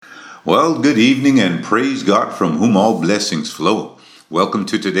Well, good evening and praise God from whom all blessings flow. Welcome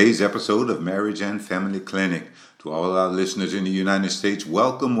to today's episode of Marriage and Family Clinic. To all our listeners in the United States,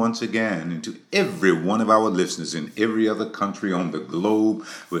 welcome once again. And to every one of our listeners in every other country on the globe,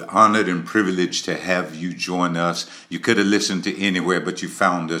 we're honored and privileged to have you join us. You could have listened to anywhere, but you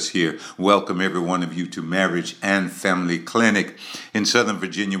found us here. Welcome every one of you to Marriage and Family Clinic. In Southern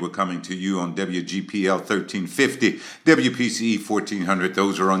Virginia, we're coming to you on WGPL 1350, WPCE 1400.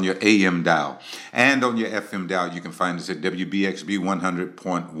 Those are on your AM dial. And on your FM dial, you can find us at WBXB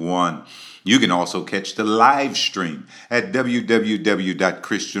 100.1. You can also catch the live stream at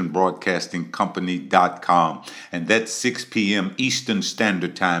www.christianbroadcastingcompany.com. And that's 6 p.m. Eastern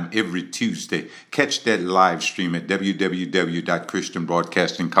Standard Time every Tuesday. Catch that live stream at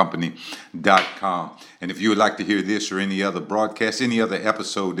www.christianbroadcastingcompany.com. And if you would like to hear this or any other broadcast, any other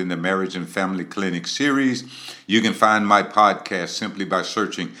episode in the Marriage and Family Clinic series, you can find my podcast simply by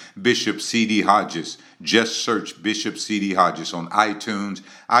searching Bishop C.D. Hodges. Just search Bishop C.D. Hodges on iTunes,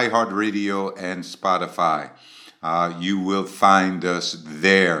 iHeartRadio, and Spotify. You will find us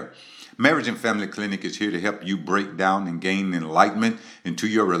there. Marriage and Family Clinic is here to help you break down and gain enlightenment into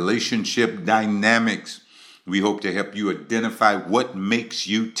your relationship dynamics. We hope to help you identify what makes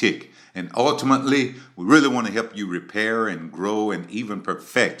you tick. And ultimately, we really want to help you repair and grow and even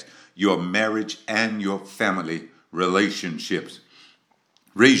perfect your marriage and your family relationships.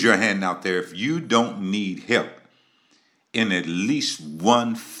 Raise your hand out there if you don't need help in at least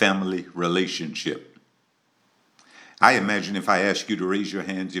one family relationship. I imagine if I ask you to raise your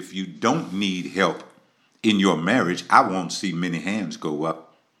hands if you don't need help in your marriage, I won't see many hands go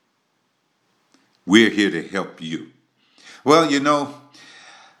up. We're here to help you. Well,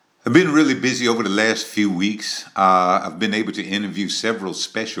 I've been really busy over the last few weeks. I've been able to interview several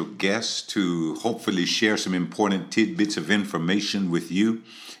special guests to hopefully share some important tidbits of information with you,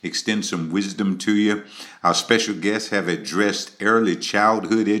 extend some wisdom to you. Our special guests have addressed early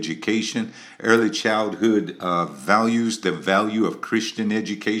childhood education, early childhood values, the value of Christian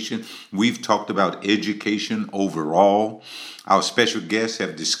education. We've talked about education overall. Our special guests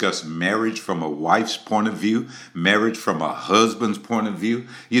have discussed marriage from a wife's point of view, marriage from a husband's point of view.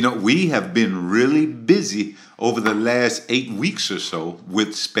 We have been really busy over the last 8 weeks or so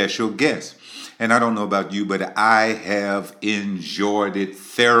with special guests. And I don't know about you, but I have enjoyed it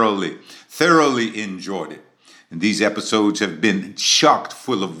thoroughly enjoyed it. And these episodes have been chock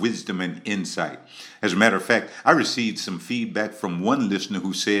full of wisdom and insight. As a matter of fact, I received some feedback from one listener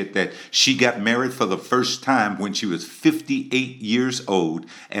who said that she got married for the first time when she was 58 years old,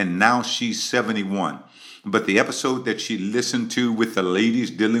 and now she's 71. But the episode that she listened to with the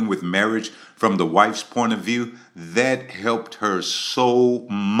ladies dealing with marriage from the wife's point of view, that helped her so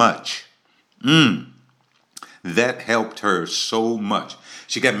much. That helped her so much.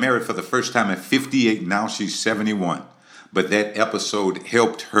 She got married for the first time at 58, now she's 71. But that episode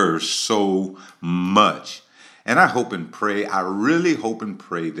helped her so much. And I really hope and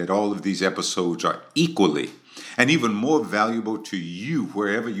pray that all of these episodes are equally and even more valuable to you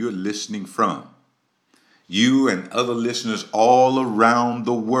wherever you're listening from. You and other listeners all around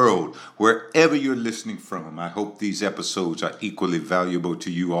the world, wherever you're listening from, I hope these episodes are equally valuable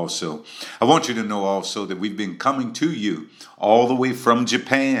to you also. I want you to know also that we've been coming to you all the way from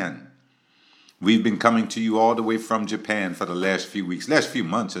Japan. We've been coming to you all the way from Japan for the last few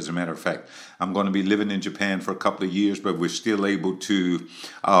months, as a matter of fact. I'm going to be living in Japan for a couple of years, but we're still able to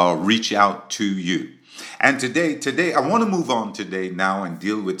reach out to you. And today, I want to move on today now and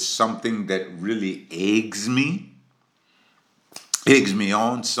deal with something that really eggs me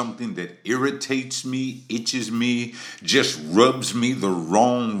on, something that irritates me, itches me, just rubs me the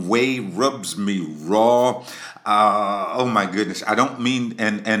wrong way, rubs me raw. Oh my goodness. I don't mean,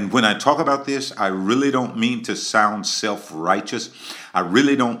 and when I talk about this, I really don't mean to sound self-righteous. I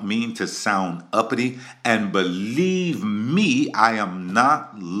really don't mean to sound uppity. And believe me, I am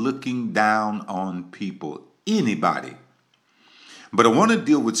not looking down on people, anybody. But I want to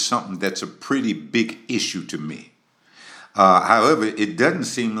deal with something that's a pretty big issue to me. However, it doesn't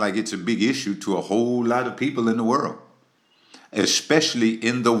seem like it's a big issue to a whole lot of people in the world, especially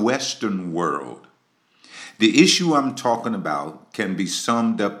in the Western world. The issue I'm talking about can be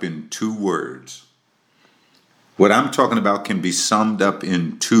summed up in 2 words. What I'm talking about can be summed up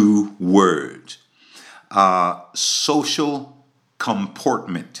in 2 words. Social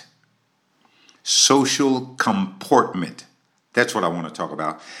comportment. Social comportment. That's what I want to talk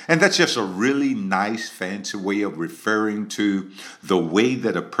about. And that's just a really nice, fancy way of referring to the way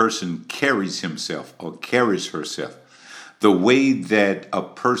that a person carries himself or carries herself. The way that a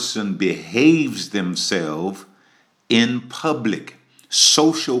person behaves themselves in public.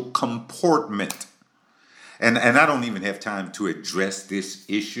 social comportment. And I don't even have time to address this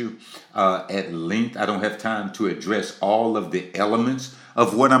issue at length. I don't have time to address all of the elements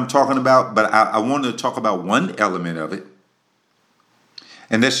of what I'm talking about, but I want to talk about one element of it.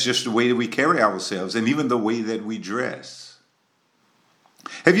 And that's just the way that we carry ourselves and even the way that we dress.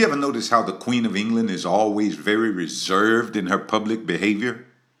 Have you ever noticed how the Queen of England is always very reserved in her public behavior?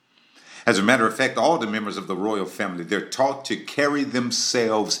 As a matter of fact, all the members of the royal family, they're taught to carry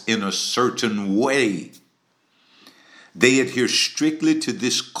themselves in a certain way. They adhere strictly to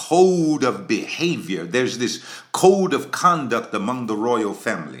this code of behavior. There's this code of conduct among the royal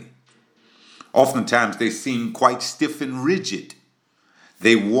family. Oftentimes, they seem quite stiff and rigid.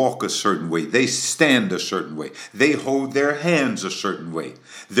 They walk a certain way. They stand a certain way. They hold their hands a certain way.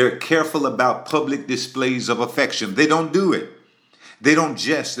 They're careful about public displays of affection. They don't do it. They don't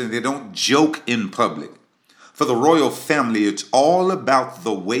jest and they don't joke in public. For the royal family, it's all about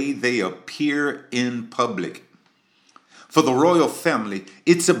the way they appear in public. For the royal family,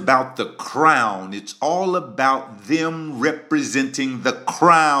 it's about the crown. It's all about them representing the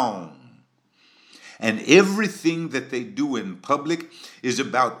crown. And everything that they do in public is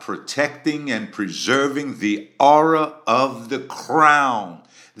about protecting and preserving the aura of the crown.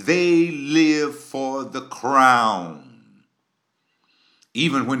 They live for the crown,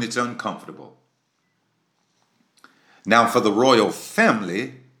 even when it's uncomfortable. Now, for the royal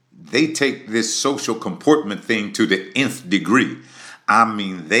family, they take this social comportment thing to the nth degree. I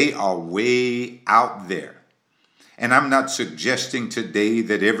mean, they are way out there. And I'm not suggesting today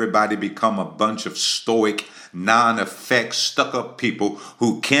that everybody become a bunch of stoic, non-effect, stuck-up people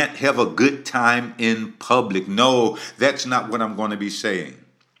who can't have a good time in public. No, that's not what I'm going to be saying.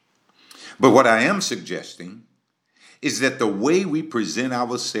 But what I am suggesting is that the way we present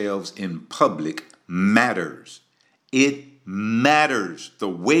ourselves in public matters. It matters. The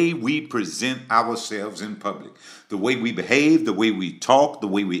way we present ourselves in public, the way we behave, the way we talk, the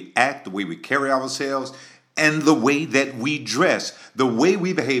way we act, the way we carry ourselves, and the way that we dress, the way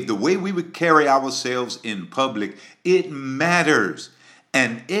we behave, the way we would carry ourselves in public, it matters.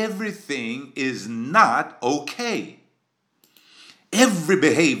 And everything is not okay. Every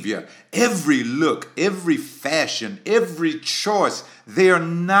behavior, every look, every fashion, every choice, they are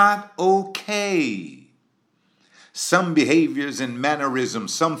not okay. Some behaviors and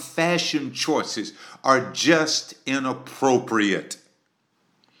mannerisms, some fashion choices are just inappropriate.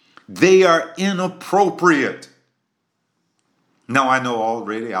 They are inappropriate. Now, I know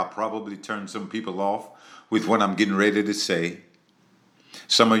already I'll probably turn some people off with what I'm getting ready to say.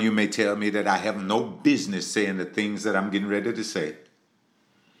 Some of you may tell me that I have no business saying the things that I'm getting ready to say.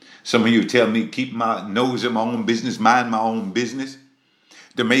 Some of you tell me keep my nose in my own business, mind my own business.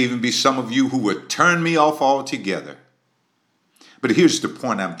 There may even be some of you who would turn me off altogether. But here's the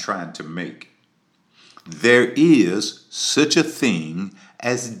point I'm trying to make. There is such a thing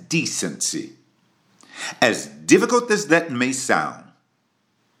as decency. As difficult as that may sound,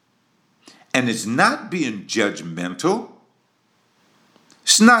 and it's not being judgmental,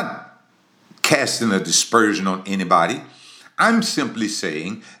 it's not casting a dispersion on anybody. I'm simply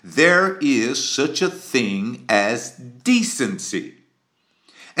saying there is such a thing as decency.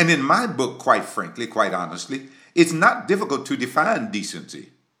 And in my book, quite frankly, quite honestly, it's not difficult to define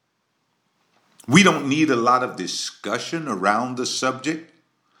decency. We don't need a lot of discussion around the subject.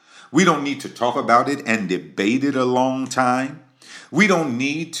 We don't need to talk about it and debate it a long time. We don't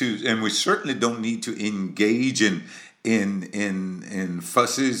need to, and we certainly don't need to engage in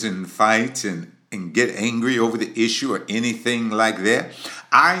fusses and fights and get angry over the issue or anything like that.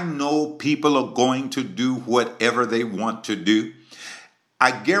 I know people are going to do whatever they want to do.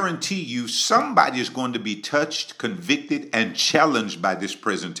 I guarantee you somebody is going to be touched, convicted, and challenged by this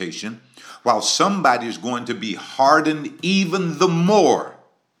presentation, while somebody is going to be hardened even the more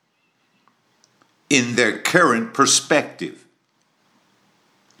in their current perspective.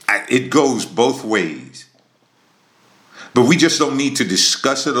 It goes both ways. But we just don't need to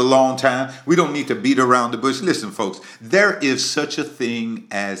discuss it a long time. We don't need to beat around the bush. Listen, folks, there is such a thing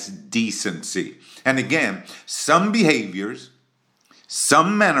as decency. And again, some behaviors,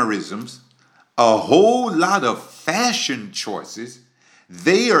 some mannerisms, a whole lot of fashion choices,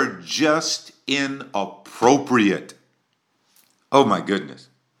 they are just inappropriate. Oh my goodness.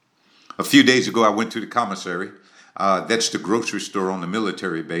 A few days ago, I went to the commissary. That's the grocery store on the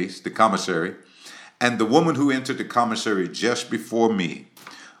military base, the commissary. And the woman who entered the commissary just before me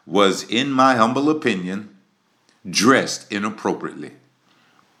was, in my humble opinion, dressed inappropriately.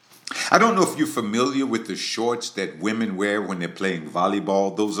 I don't know if you're familiar with the shorts that women wear when they're playing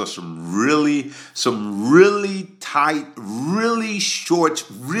volleyball. Those are some really tight, really shorts,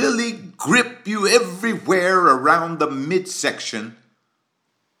 really grip you everywhere around the midsection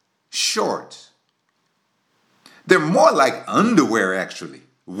shorts. They're more like underwear, actually.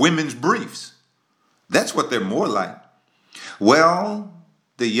 Women's briefs. That's what they're more like. Well,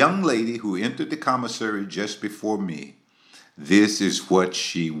 the young lady who entered the commissary just before me, this is what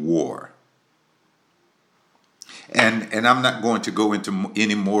she wore. And I'm not going to go into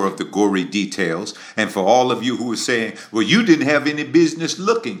any more of the gory details. And for all of you who are saying, well, you didn't have any business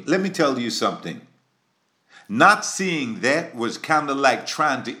looking, let me tell you something. Not seeing that was kind of like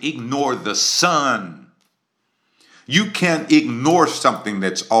trying to ignore the sun. You can't ignore something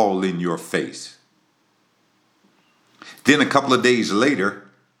that's all in your face. Then a couple of days later,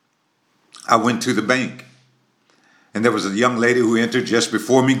 I went to the bank. And there was a young lady who entered just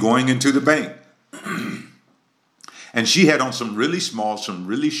before me going into the bank. And she had on some really small, some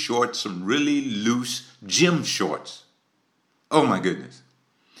really short, some really loose gym shorts. Oh my goodness.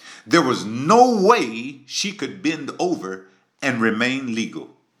 There was no way she could bend over and remain legal.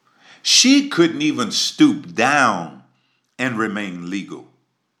 She couldn't even stoop down and remain legal.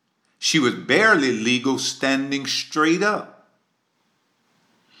 She was barely legal standing straight up.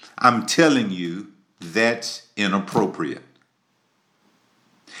 I'm telling you, that's inappropriate.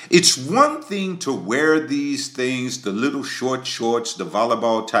 It's one thing to wear these things, the little short shorts, the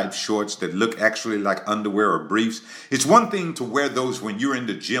volleyball type shorts that look actually like underwear or briefs. It's one thing to wear those when you're in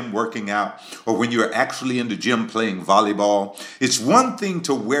the gym working out or when you're actually in the gym playing volleyball. It's one thing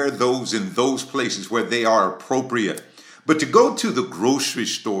to wear those in those places where they are appropriate. But to go to the grocery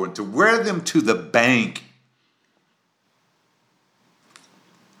store and to wear them to the bank,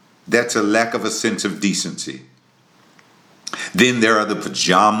 that's a lack of a sense of decency. Then there are the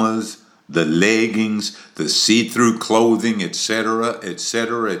pajamas, the leggings, the see-through clothing, etc.,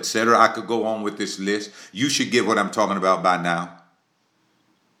 etc., etc. I could go on with this list. You should get what I'm talking about by now.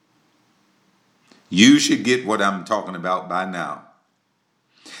 You should get what I'm talking about by now.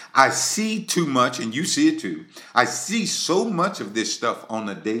 I see too much, and you see it too. I see so much of this stuff on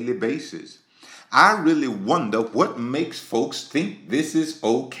a daily basis. I really wonder what makes folks think this is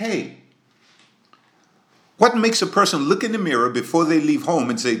okay. What makes a person look in the mirror before they leave home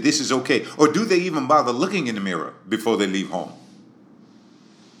and say this is okay? Or do they even bother looking in the mirror before they leave home?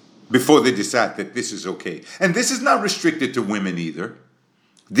 Before they decide that this is okay. And this is not restricted to women either.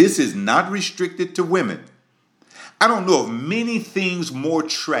 This is not restricted to women. I don't know of many things more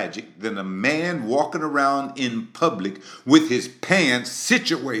tragic than a man walking around in public with his pants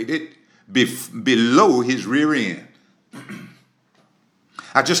situated below his rear end.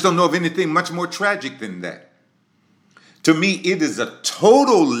 I just don't know of anything much more tragic than that. To me, it is a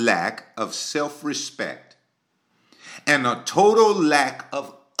total lack of self-respect and a total lack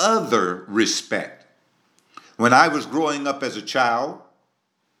of other respect. When I was growing up as a child,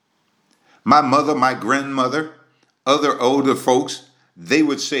 my mother, my grandmother, other older folks, they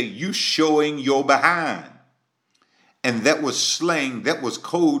would say, you showing your behind. And that was slang, that was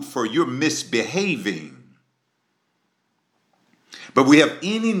code for you're misbehaving. But we have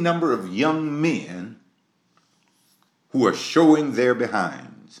any number of young men who are showing their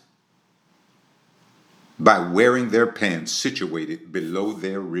behinds by wearing their pants situated below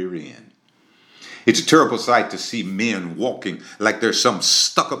their rear end. It's a terrible sight to see men walking like there's some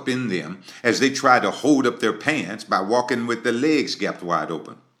stuck up in them as they try to hold up their pants by walking with their legs gapped wide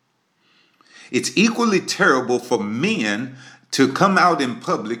open. It's equally terrible for men to come out in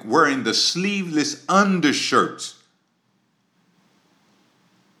public wearing the sleeveless undershirts.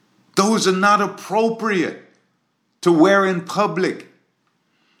 Those are not appropriate to wear in public.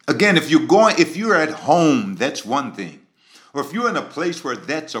 Again, if you're at home, that's one thing. Or if you're in a place where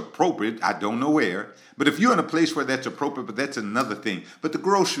that's appropriate, I don't know where, but if you're in a place where that's appropriate, but that's another thing. But the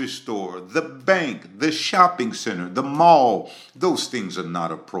grocery store, the bank, the shopping center, the mall, those things are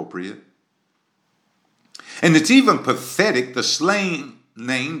not appropriate. And it's even pathetic, the slang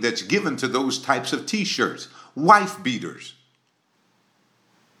name that's given to those types of t-shirts, wife beaters.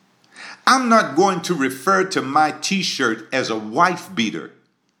 I'm not going to refer to my t-shirt as a wife beater.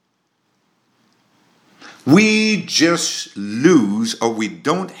 We just lose, or we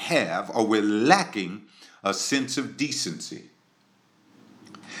don't have, or we're lacking a sense of decency.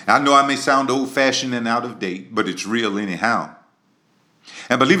 I know I may sound old-fashioned and out of date, but it's real anyhow.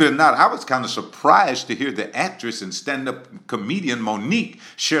 And believe it or not, I was kind of surprised to hear the actress and stand-up comedian Monique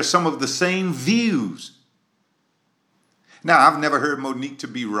share some of the same views. Now, I've never heard Monique to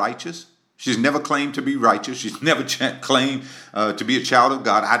be righteous. She's never claimed to be righteous. She's never claimed to be a child of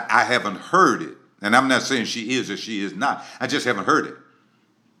God. I haven't heard it. And I'm not saying she is or she is not. I just haven't heard it.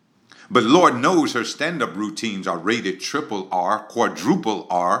 But Lord knows her stand-up routines are rated triple R, quadruple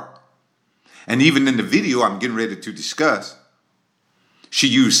R. And even in the video I'm getting ready to discuss, she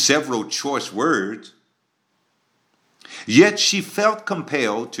used several choice words. Yet she felt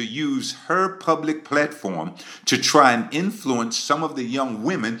compelled to use her public platform to try and influence some of the young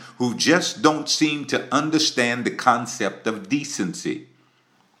women who just don't seem to understand the concept of decency.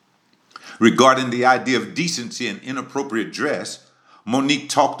 Regarding the idea of decency and inappropriate dress, Monique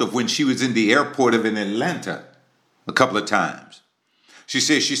talked of when she was in the airport of Atlanta a couple of times. She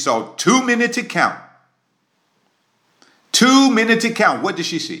said she saw 2 minutes to count. 2 minutes to count. What did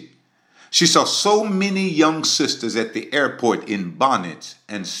she see? She saw so many young sisters at the airport in bonnets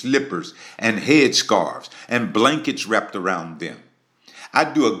and slippers and headscarves and blankets wrapped around them. I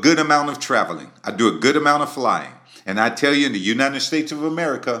do a good amount of traveling. I do a good amount of flying. And I tell you, in the United States of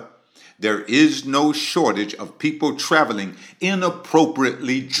America, there is no shortage of people traveling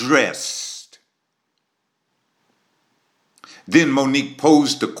inappropriately dressed. Then Monique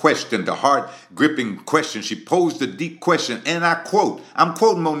posed the question, the heart-gripping question. She posed a deep question, and I quote, I'm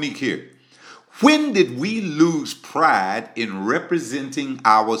quoting Monique here. When did we lose pride in representing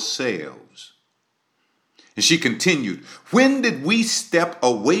ourselves? And she continued, when did we step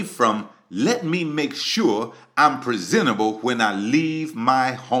away from, let me make sure I'm presentable when I leave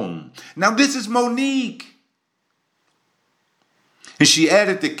my home? Now this is Monique. And she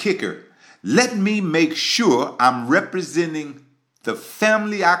added the kicker, let me make sure I'm representing the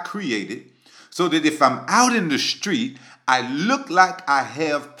family I created so that if I'm out in the street, I look like I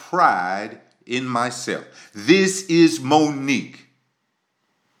have pride in myself. This is Monique.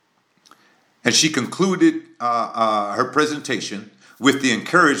 And she concluded her presentation with the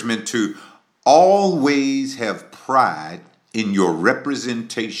encouragement to always have pride in your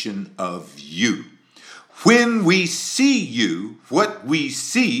representation of you. When we see you, what we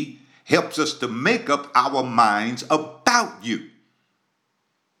see helps us to make up our minds about you.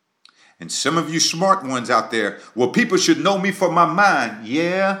 And some of you smart ones out there, well, people should know me for my mind.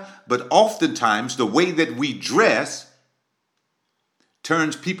 Yeah, but oftentimes the way that we dress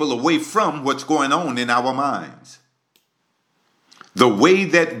turns people away from what's going on in our minds. The way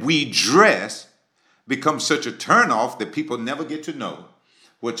that we dress becomes such a turnoff that people never get to know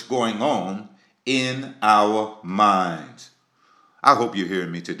what's going on in our minds. I hope you're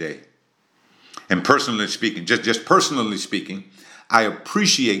hearing me today. And personally speaking, just personally speaking, I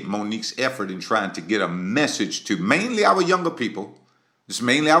appreciate Monique's effort in trying to get a message to mainly our younger people. It's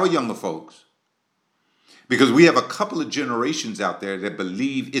mainly our younger folks. Because we have a couple of generations out there that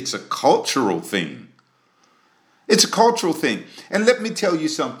believe it's a cultural thing. It's a cultural thing. And let me tell you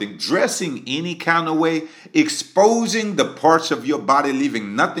something. Dressing any kind of way, exposing the parts of your body,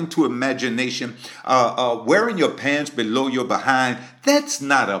 leaving nothing to imagination, wearing your pants below your behind, that's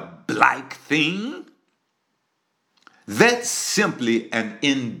not a black thing. That's simply an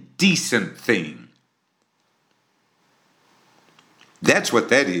indecent thing. That's what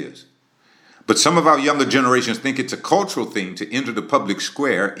that is. But some of our younger generations think it's a cultural thing to enter the public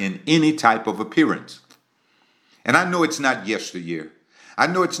square in any type of appearance. And I know it's not yesteryear.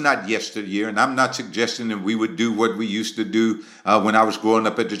 And I'm not suggesting that we would do what we used to do when I was growing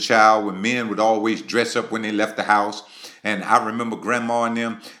up as a child, when men would always dress up when they left the house. And I remember grandma and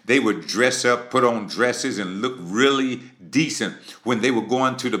them, they would dress up, put on dresses, and look really decent when they were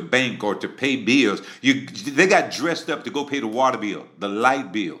going to the bank or to pay bills. They got dressed up to go pay the water bill, the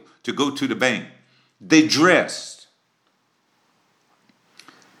light bill, to go to the bank. They dressed.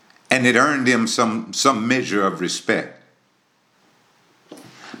 And it earned them some measure of respect.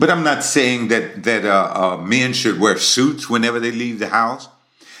 But I'm not saying that men should wear suits whenever they leave the house.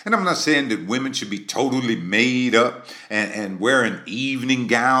 And I'm not saying that women should be totally made up and wear an evening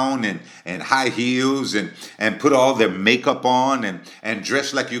gown and high heels and put all their makeup on and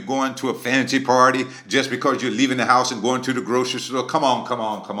dress like you're going to a fancy party just because you're leaving the house and going to the grocery store. Come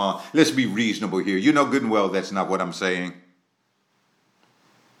on. Let's be reasonable here. You know good and well that's not what I'm saying.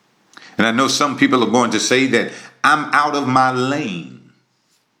 And I know some people are going to say that I'm out of my lane.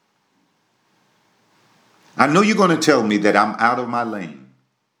 I know you're going to tell me that I'm out of my lane.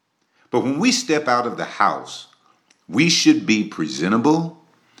 But when we step out of the house, we should be presentable,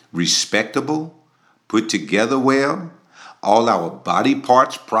 respectable, put together well, all our body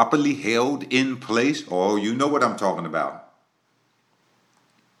parts properly held in place. Oh, you know what I'm talking about.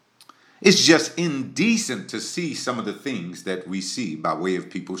 It's just indecent to see some of the things that we see by way of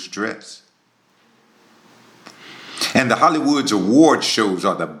people's dress. And the Hollywood's award shows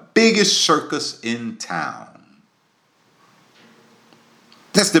are the biggest circus in town.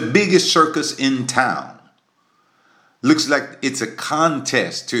 That's the biggest circus in town. Looks like it's a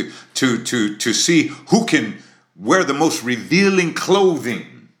contest to see who can wear the most revealing clothing.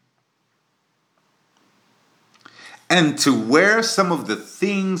 And to wear some of the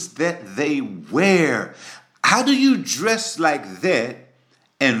things that they wear. How do you dress like that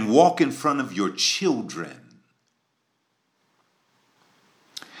and walk in front of your children?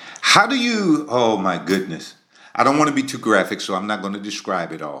 How do you, oh my goodness. I don't want to be too graphic, so I'm not going to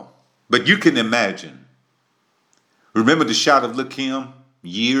describe it all. But you can imagine. Remember the shot of Lakim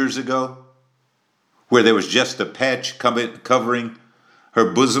years ago? Where there was just a patch covering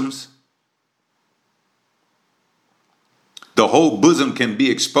her bosoms? The whole bosom can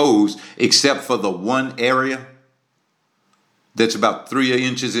be exposed except for the one area that's about 3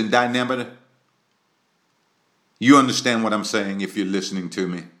 inches in diameter. You understand what I'm saying if you're listening to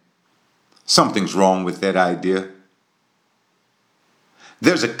me. Something's wrong with that idea.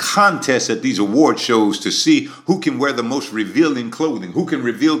 There's a contest at these award shows to see who can wear the most revealing clothing, who can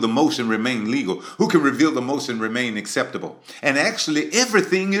reveal the most and remain legal, who can reveal the most and remain acceptable. And actually,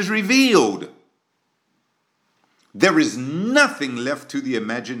 everything is revealed. There is nothing left to the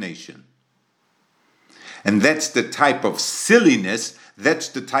imagination. And that's the type of silliness, that's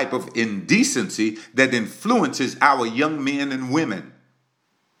the type of indecency that influences our young men and women.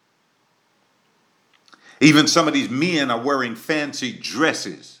 Even some of these men are wearing fancy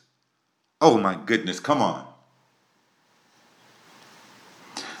dresses. Oh my goodness, come on.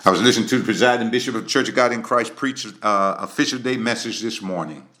 I was listening to the presiding bishop of the Church of God in Christ preach official day message this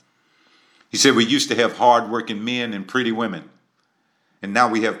morning. He said we used to have hardworking men and pretty women. And now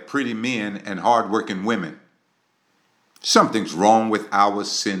we have pretty men and hardworking women. Something's wrong with our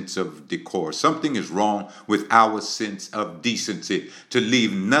sense of decor. Something is wrong with our sense of decency, to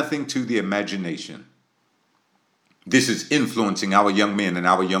leave nothing to the imagination. This is influencing our young men and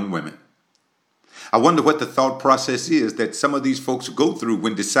our young women. I wonder what the thought process is that some of these folks go through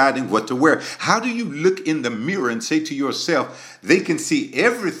when deciding what to wear. How do you look in the mirror and say to yourself, they can see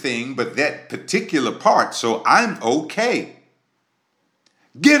everything but that particular part, so I'm okay?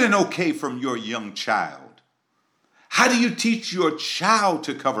 Get an okay from your young child. How do you teach your child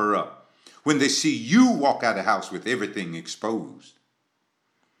to cover up when they see you walk out of the house with everything exposed?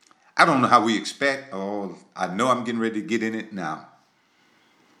 I don't know how we expect. Oh, I know I'm getting ready to get in it now.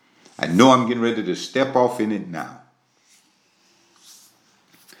 I know I'm getting ready to step off in it now.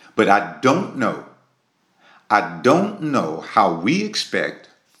 But I don't know how we expect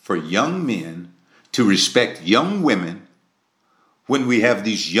for young men to respect young women when we have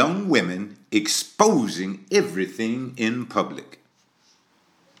these young women exposing everything in public.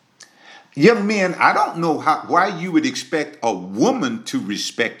 Young men, I don't know why you would expect a woman to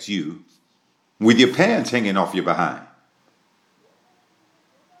respect you with your pants hanging off your behind.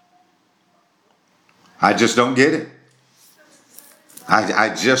 I just don't get it.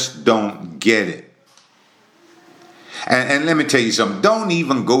 I just don't get it. And let me tell you something. Don't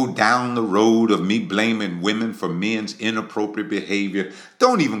even go down the road of me blaming women for men's inappropriate behavior.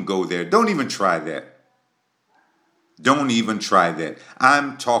 Don't even go there. Don't even try that. Don't even try that.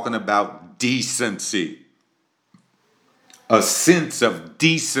 I'm talking about decency. A sense of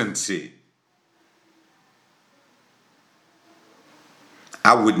decency.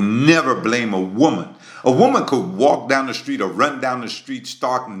 I would never blame a woman. A woman could walk down the street or run down the street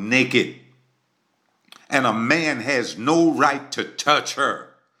stark naked. And a man has no right to touch her.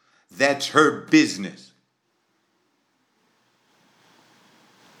 That's her business.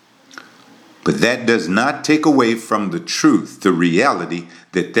 But that does not take away from the truth, the reality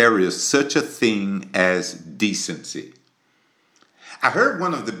that there is such a thing as decency. I heard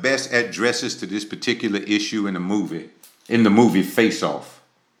one of the best addresses to this particular issue in the movie Face Off.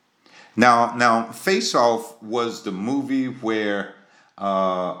 Now, Face Off was the movie where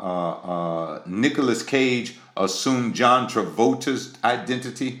Nicolas Cage assumed John Travolta's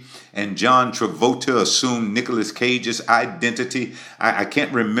identity, and John Travolta assumed Nicolas Cage's identity. I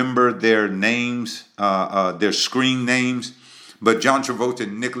can't remember their names, their screen names, but John Travolta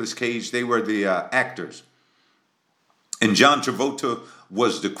and Nicolas Cage, they were the actors. And John Travolta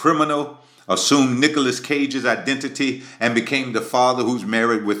was the criminal, assumed Nicolas Cage's identity, and became the father who's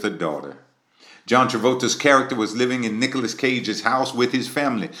married with a daughter. John Travolta's character was living in Nicolas Cage's house with his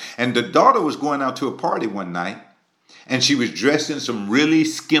family. And the daughter was going out to a party one night, and she was dressed in some really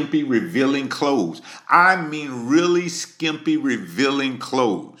skimpy, revealing clothes. I mean, really skimpy, revealing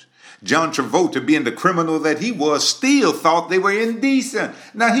clothes. John Travolta, being the criminal that he was, still thought they were indecent.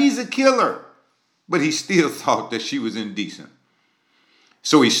 Now, he's a killer. but he still thought that she was indecent.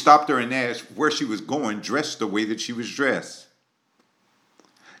 So he stopped her and asked where she was going, dressed the way that she was dressed.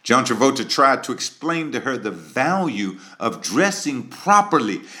 John Travolta tried to explain to her the value of dressing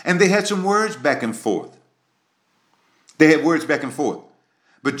properly, and they had some words back and forth.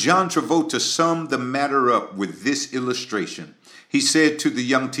 But John Travolta summed the matter up with this illustration. He said to the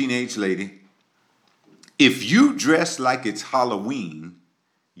young teenage lady, "If you dress like it's Halloween,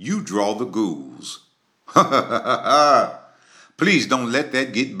 you draw the ghouls." Please don't let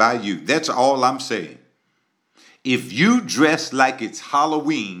that get by you. That's all I'm saying. If you dress like it's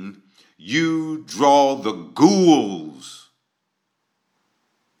Halloween, you draw the ghouls.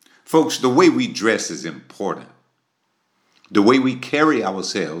 Folks, the way we dress is important. The way we carry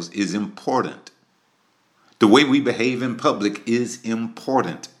ourselves is important. The way we behave in public is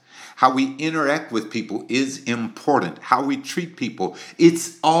important. How we interact with people is important. How we treat people,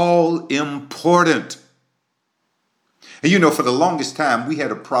 it's all important. And you know, for the longest time, we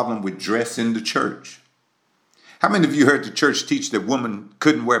had a problem with dress in the church. How many of you heard the church teach that women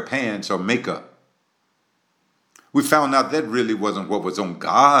couldn't wear pants or makeup? We found out that really wasn't what was on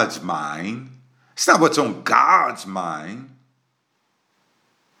God's mind. It's not what's on God's mind.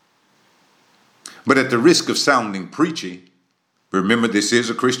 But at the risk of sounding preachy, remember this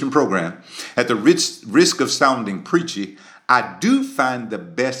is a Christian program, at the risk of sounding preachy, I do find the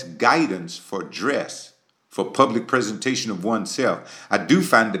best guidance for dress, for public presentation of oneself. I do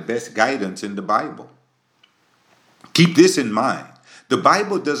find the best guidance in the Bible. Keep this in mind. The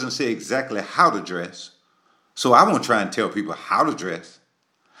Bible doesn't say exactly how to dress, so I won't try and tell people how to dress.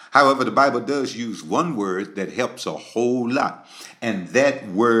 However, the Bible does use one word that helps a whole lot, and that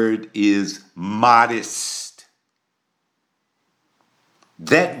word is modest.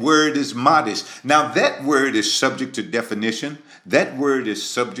 That word is modest. Now, that word is subject to definition. That word is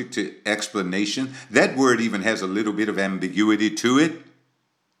subject to explanation. That word even has a little bit of ambiguity to it.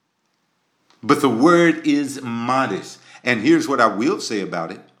 But the word is modest. And here's what I will say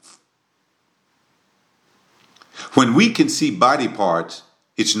about it. When we can see body parts,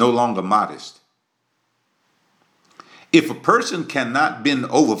 it's no longer modest. If a person cannot bend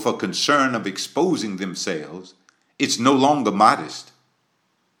over for concern of exposing themselves, it's no longer modest.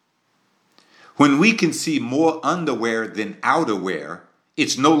 When we can see more underwear than outerwear,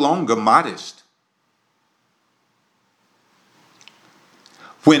 it's no longer modest.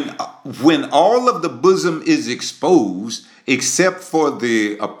 When all of the bosom is exposed, except for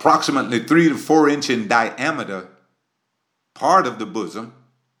the approximately 3 to 4 inch in diameter part of the bosom,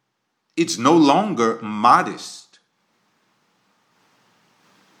 it's no longer modest.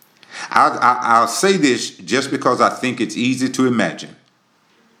 I'll say this just because I think it's easy to imagine.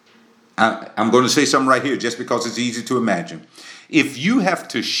 I'm going to say something right here just because it's easy to imagine. If you have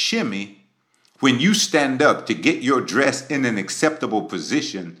to shimmy when you stand up to get your dress in an acceptable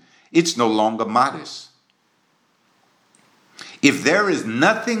position, it's no longer modest. If there is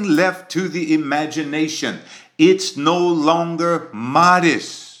nothing left to the imagination, it's no longer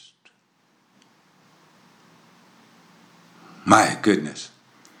modest. My goodness.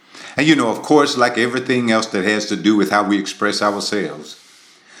 And you know, of course, like everything else that has to do with how we express ourselves,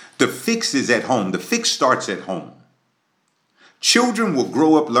 the fix is at home. The fix starts at home. Children will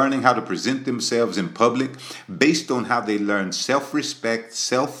grow up learning how to present themselves in public based on how they learn self-respect,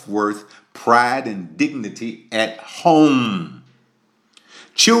 self-worth, pride, and dignity at home.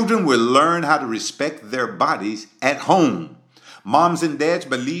 Children will learn how to respect their bodies at home. Moms and dads,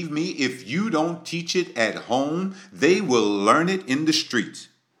 believe me, if you don't teach it at home, they will learn it in the streets.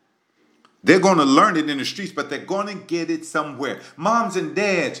 They're going to learn it in the streets, but they're going to get it somewhere. Moms and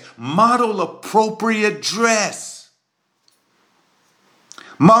dads, model appropriate dress.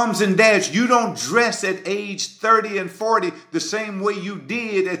 Moms and dads, you don't dress at age 30 and 40 the same way you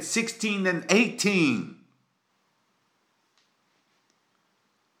did at 16 and 18.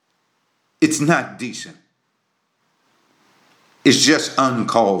 It's not decent. It's just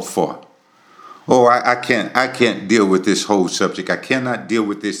uncalled for. Oh, I can't deal with this whole subject. I cannot deal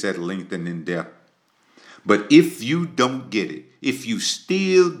with this at length and in depth. But if you don't get it, if you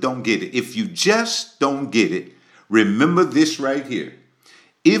still don't get it, if you just don't get it, remember this right here.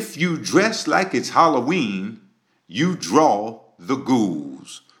 If you dress like it's Halloween, you draw the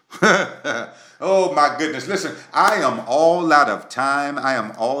ghouls. Oh my goodness. Listen, I am all out of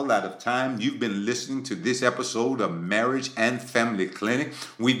time. You've been listening to this episode of Marriage and Family Clinic.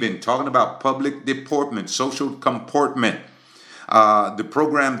 We've been talking about public deportment, social comportment.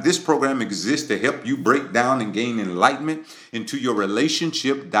 This program exists to help you break down and gain enlightenment into your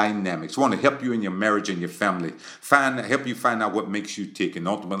relationship dynamics. I want to help you in your marriage and your family. Help you find out what makes you tick, and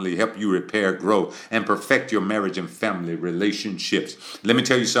ultimately help you repair, grow, and perfect your marriage and family relationships. Let me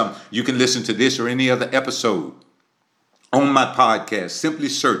tell you something. You can listen to this or any other episode on my podcast. Simply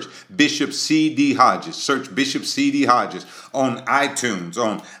search Bishop C.D. Hodges. Search Bishop C.D. Hodges on iTunes,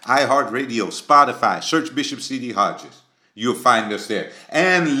 on iHeartRadio, Spotify. Search Bishop C.D. Hodges. You'll find us there.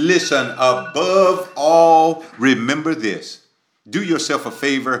 And listen, above all, remember this. Do yourself a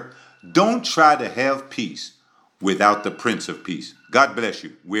favor. Don't try to have peace without the Prince of Peace. God bless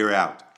you. We're out.